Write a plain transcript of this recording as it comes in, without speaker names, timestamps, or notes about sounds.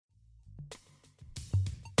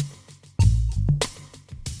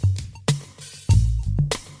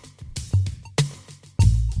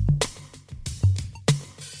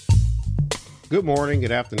Good morning,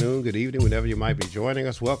 good afternoon, good evening, whenever you might be joining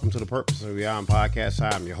us. Welcome to the Purpose of Beyond podcast.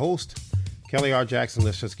 Hi, I'm your host, Kelly R. Jackson.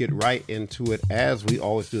 Let's just get right into it as we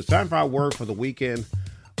always do. It's time for our word for the weekend.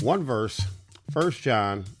 One verse, 1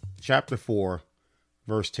 John chapter 4,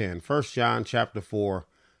 verse 10. 1 John chapter 4,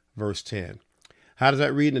 verse 10. How does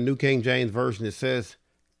that read in the New King James Version? It says,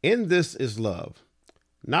 "In this is love,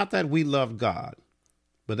 not that we loved God,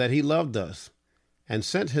 but that he loved us and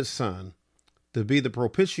sent his son to be the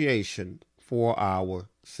propitiation for our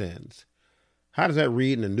sins." How does that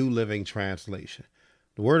read in the New Living Translation?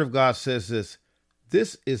 The Word of God says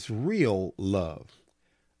this is real love.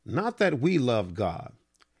 Not that we loved God,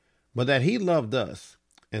 but that he loved us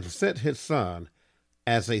and sent his son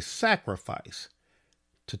as a sacrifice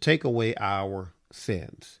to take away our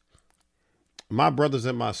sins. My brothers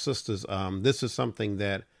and my sisters, this is something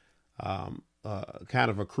that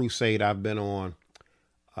kind of a crusade I've been on,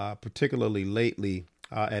 particularly lately.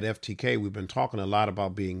 At FTK, we've been talking a lot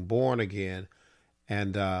about being born again.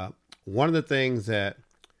 And one of the things that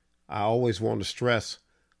I always want to stress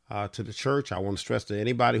to the church, I want to stress to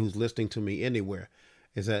anybody who's listening to me anywhere,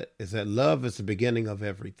 is that love is the beginning of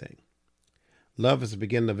everything. Love is the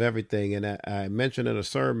beginning of everything. And I mentioned in a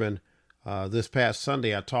sermon this past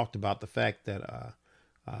Sunday, I talked about the fact that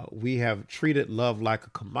we have treated love like a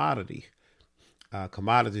commodity.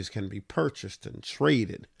 Commodities can be purchased and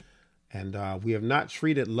traded. And we have not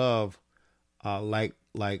treated love like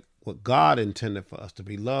what God intended for us to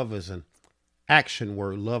be. Love is an action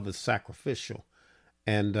word. Love is sacrificial.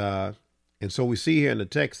 And so we see here in the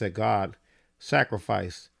text that God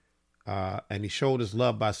sacrificed and he showed his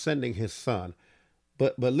love by sending his son.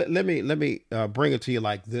 But let me bring it to you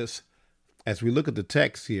like this. As we look at the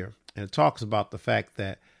text here, and it talks about the fact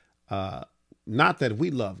that not that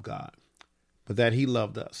we love God, but that he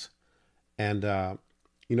loved us. And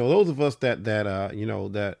those of us that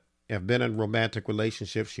have been in romantic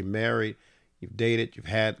relationships, you're married, you've dated, you've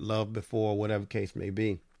had love before, whatever case may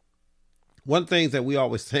be. One of the things that we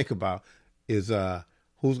always think about is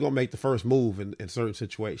who's going to make the first move in certain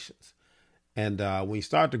situations. And when you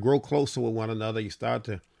start to grow closer with one another, you start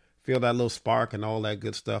to feel that little spark and all that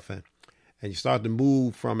good stuff. And you start to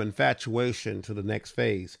move from infatuation to the next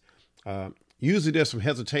phase. Usually there's some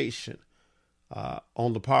hesitation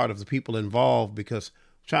on the part of the people involved because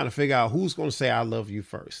trying to figure out who's going to say, "I love you"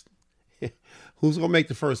 first. Who's going to make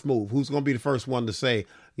the first move? Who's going to be the first one to say,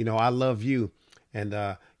 "I love you"? And,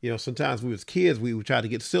 sometimes we as kids, we would try to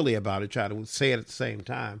get silly about it, try to say it at the same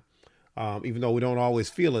time, even though we don't always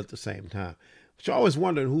feel it at the same time. But you're always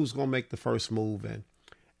wondering who's going to make the first move.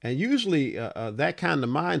 And usually that kind of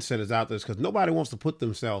mindset is out there because nobody wants to put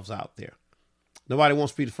themselves out there. Nobody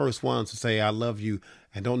wants to be the first ones to say, "I love you,"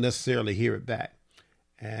 and don't necessarily hear it back.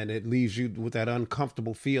 And it leaves you with that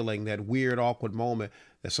uncomfortable feeling, that weird, awkward moment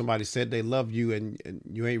that somebody said they love you and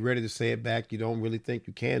you ain't ready to say it back. You don't really think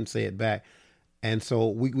you can say it back. And so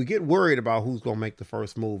we get worried about who's going to make the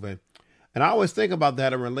first move. And I always think about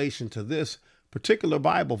that in relation to this particular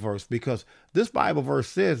Bible verse, because this Bible verse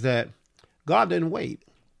says that God didn't wait.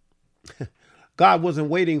 God wasn't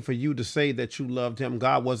waiting for you to say that you loved him.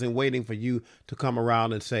 God wasn't waiting for you to come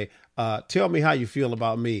around and say, "Tell me how you feel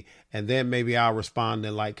about me." And then maybe I'll respond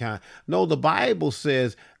in like kind. No, the Bible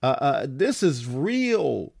says this is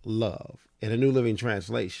real love in a New Living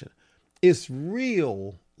Translation. It's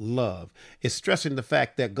real love. It's stressing the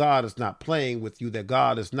fact that God is not playing with you, that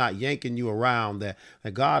God is not yanking you around, that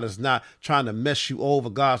God is not trying to mess you over.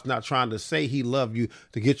 God's not trying to say he loved you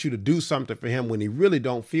to get you to do something for him when he really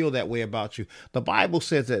don't feel that way about you. The Bible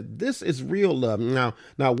says that this is real love. Now,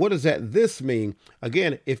 what does this mean?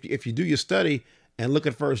 Again, if you do your study and look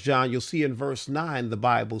at 1 John, you'll see in verse 9, the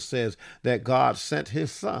Bible says that God sent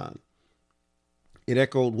his son. It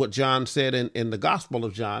echoed what John said in the Gospel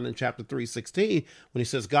of John in chapter 3:16, when he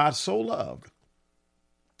says, God so loved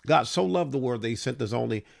the world that he sent his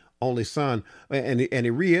only son. And he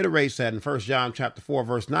reiterates that in 1 John chapter 4,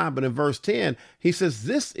 verse 9. But in verse 10, he says,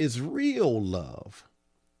 this is real love.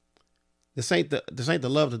 This ain't the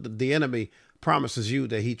love that the enemy promises you,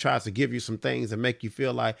 that he tries to give you some things and make you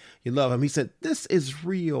feel like you love him. He said, this is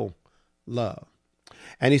real love.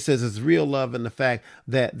 And he says it's real love in the fact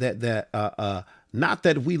that not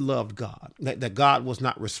that we loved God, that God was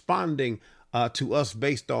not responding to us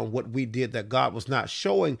based on what we did, that God was not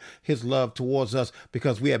showing his love towards us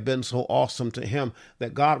because we have been so awesome to him,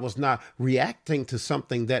 that God was not reacting to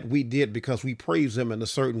something that we did because we praise him in a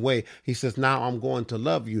certain way. He says, now I'm going to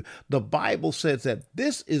love you. The Bible says that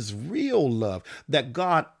this is real love, that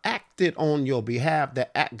God acted on your behalf,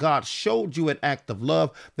 that God showed you an act of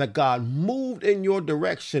love, that God moved in your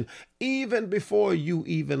direction even before you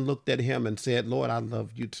even looked at him and said, Lord, I love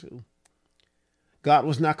you too. God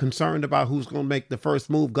was not concerned about who's going to make the first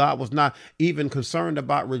move. God was not even concerned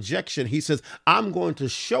about rejection. He says, I'm going to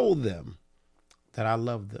show them that I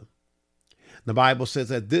love them. The Bible says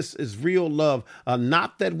that this is real love,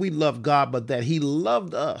 not that we love God, but that he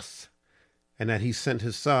loved us and that he sent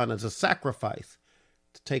his son as a sacrifice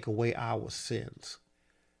to take away our sins.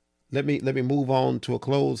 Let me move on to a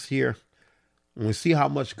close here. And we see how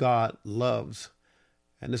much God loves.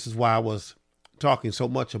 And this is why I was talking so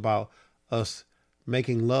much about us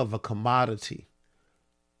making love a commodity,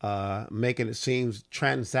 making it seem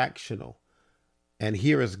transactional. And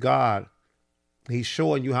here is God. He's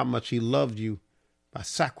showing you how much he loved you by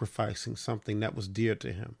sacrificing something that was dear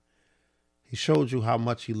to him. He showed you how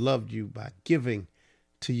much he loved you by giving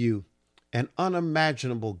to you an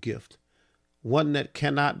unimaginable gift, one that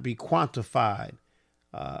cannot be quantified,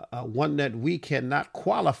 one that we cannot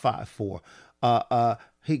qualify for.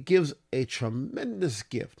 He gives a tremendous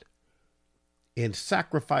gift in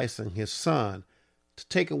sacrificing his son to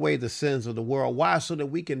take away the sins of the world. Why? So that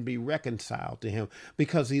we can be reconciled to him,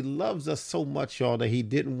 because he loves us so much, y'all, that he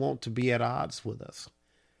didn't want to be at odds with us.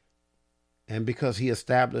 And because he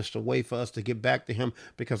established a way for us to get back to him,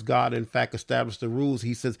 because God, in fact, established the rules.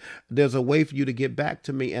 He says, there's a way for you to get back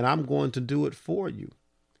to me, and I'm going to do it for you,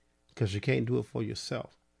 because you can't do it for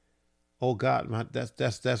yourself. Oh God,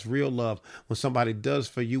 that's real love. When somebody does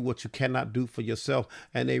for you what you cannot do for yourself,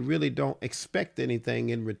 and they really don't expect anything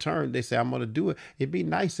in return. They say, I'm going to do it. It'd be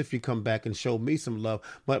nice if you come back and show me some love.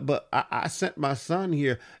 But I sent my son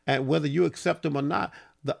here, and whether you accept him or not,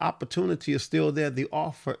 the opportunity is still there. The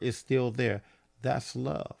offer is still there. That's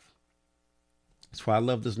love. That's why I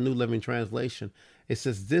love this New Living Translation. It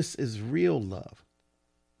says, this is real love.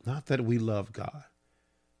 Not that we love God,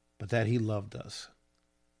 but that he loved us.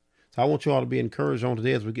 So I want you all to be encouraged on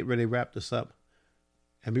today as we get ready to wrap this up,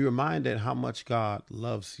 and be reminded how much God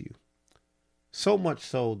loves you. So much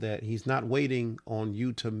so that he's not waiting on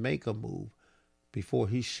you to make a move before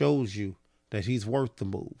he shows you that he's worth the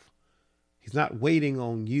move. He's not waiting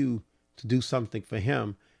on you to do something for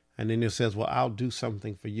him, and then he says, well, I'll do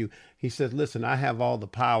something for you. He says, listen, I have all the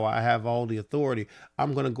power. I have all the authority.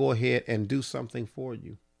 I'm going to go ahead and do something for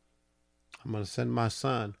you. I'm going to send my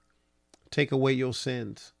son, take away your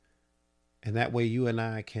sins. And that way you and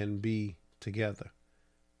I can be together.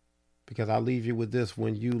 Because I'll leave you with this.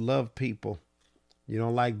 When you love people, you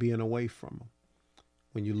don't like being away from them.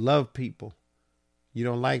 When you love people, you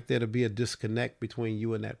don't like there to be a disconnect between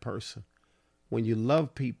you and that person. When you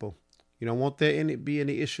love people, you don't want there to be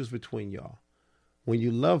any issues between y'all. When you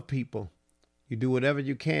love people, you do whatever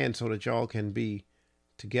you can so that y'all can be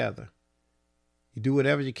together. You do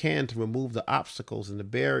whatever you can to remove the obstacles and the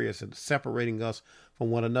barriers and separating us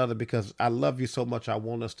from one another, because I love you so much. I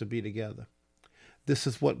want us to be together. This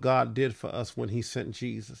is what God did for us when he sent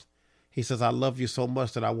Jesus. He says, I love you so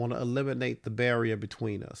much that I want to eliminate the barrier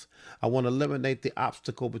between us. I want to eliminate the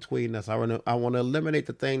obstacle between us. I want to eliminate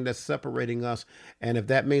the thing that's separating us. And if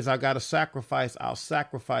that means I got to sacrifice, I'll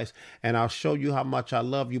sacrifice. And I'll show you how much I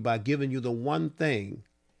love you by giving you the one thing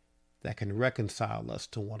that can reconcile us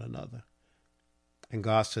to one another. And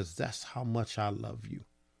God says, that's how much I love you.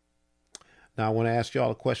 Now, I want to ask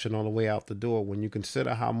y'all a question on the way out the door. When you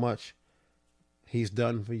consider how much he's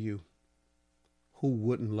done for you, who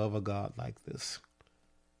wouldn't love a God like this?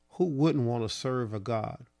 Who wouldn't want to serve a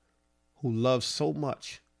God who loves so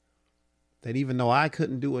much that even though I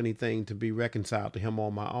couldn't do anything to be reconciled to him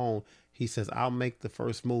on my own, he says, I'll make the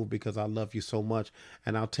first move because I love you so much,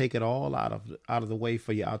 and I'll take it all out of the way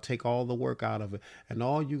for you. I'll take all the work out of it. And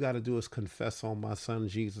all you got to do is confess on my son,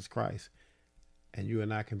 Jesus Christ, and you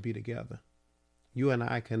and I can be together. You and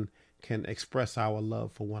I can express our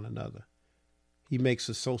love for one another. He makes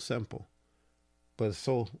it so simple, but it's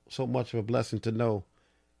so much of a blessing to know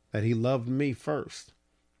that he loved me first,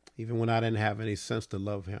 even when I didn't have any sense to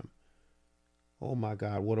love him. Oh my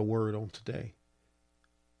God, what a word on today.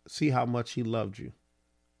 See how much he loved you.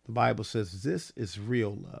 The Bible says this is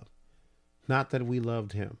real love. Not that we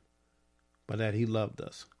loved him, but that he loved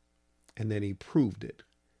us. And then he proved it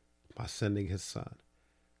by sending his son.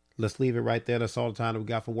 Let's leave it right there. That's all the time that we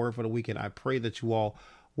got for Word for the Weekend. I pray that you all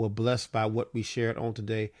were blessed by what we shared on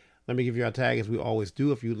today. Let me give you our tag as we always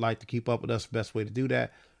do. If you'd like to keep up with us, the best way to do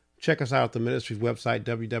that, check us out at the ministry's website,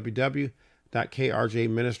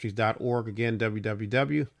 www.krjministries.org. Again,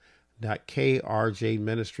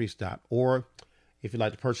 www.krjministries.org. If you'd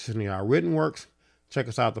like to purchase any of our written works, check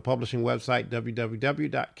us out at the publishing website,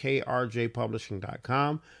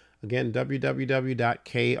 www.krjpublishing.com. Again,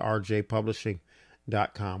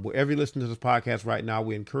 www.krjpublishing.com. Wherever you listen to this podcast right now,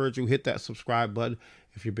 we encourage you, hit that subscribe button.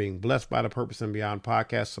 If you're being blessed by the Purpose and Beyond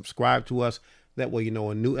podcast, subscribe to us, That way, you know,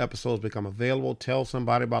 when new episodes become available. Tell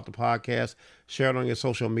somebody about the podcast. Share it on your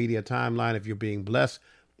social media timeline. If you're being blessed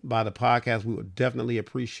by the podcast, we would definitely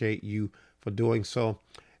appreciate you for doing so.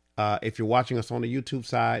 If you're watching us on the YouTube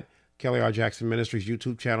side, Kelly R. Jackson Ministries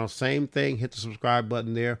YouTube channel, same thing. Hit the subscribe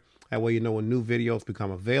button there. That way, you know, when new videos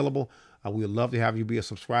become available. We would love to have you be a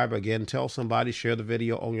subscriber. Again, tell somebody, share the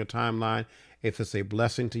video on your timeline if it's a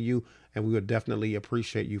blessing to you, and we would definitely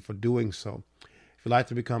appreciate you for doing so. If you'd like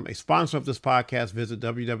to become a sponsor of this podcast, visit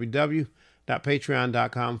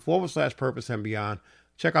www.patreon.com/purpose and beyond.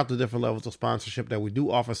 Check out the different levels of sponsorship that we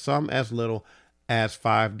do offer, some as little as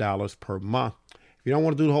 $5 per month. If you don't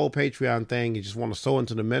want to do the whole Patreon thing, you just want to sow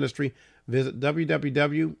into the ministry, visit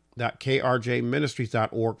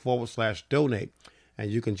www.krjministries.org/donate. And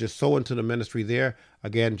you can just sow into the ministry there.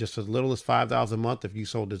 Again, just as little as $5 a month if you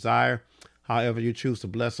so desire. However you choose to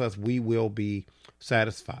bless us, we will be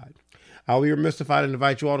satisfied. We are mystified and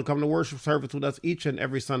invite you all to come to worship service with us each and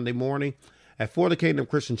every Sunday morning at For the Kingdom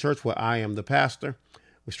Christian Church, where I am the pastor.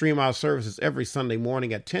 We stream our services every Sunday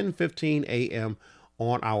morning at 10:15 a.m.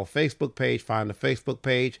 on our Facebook page. Find the Facebook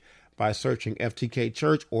page by searching FTK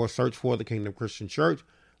Church or search For the Kingdom Christian Church.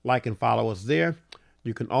 Like and follow us there.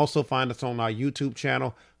 You can also find us on our YouTube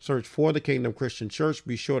channel. Search For the Kingdom Christian Church.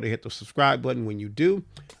 Be sure to hit the subscribe button when you do.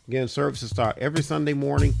 Again, services start every Sunday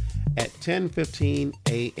morning at 10:15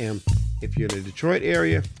 a.m. If you're in the Detroit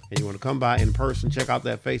area and you want to come by in person, check out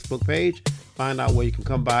that Facebook page. Find out where you can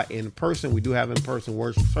come by in person. We do have in-person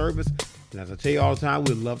worship service. And as I tell you all the time,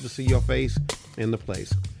 we'd love to see your face in the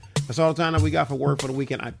place. That's all the time that we got for Word for the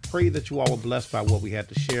Weekend. I pray that you all were blessed by what we had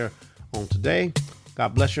to share on today.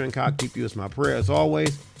 God bless you and God keep you is my prayer as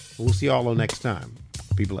always. We'll see you all on next time.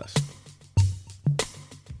 Be blessed.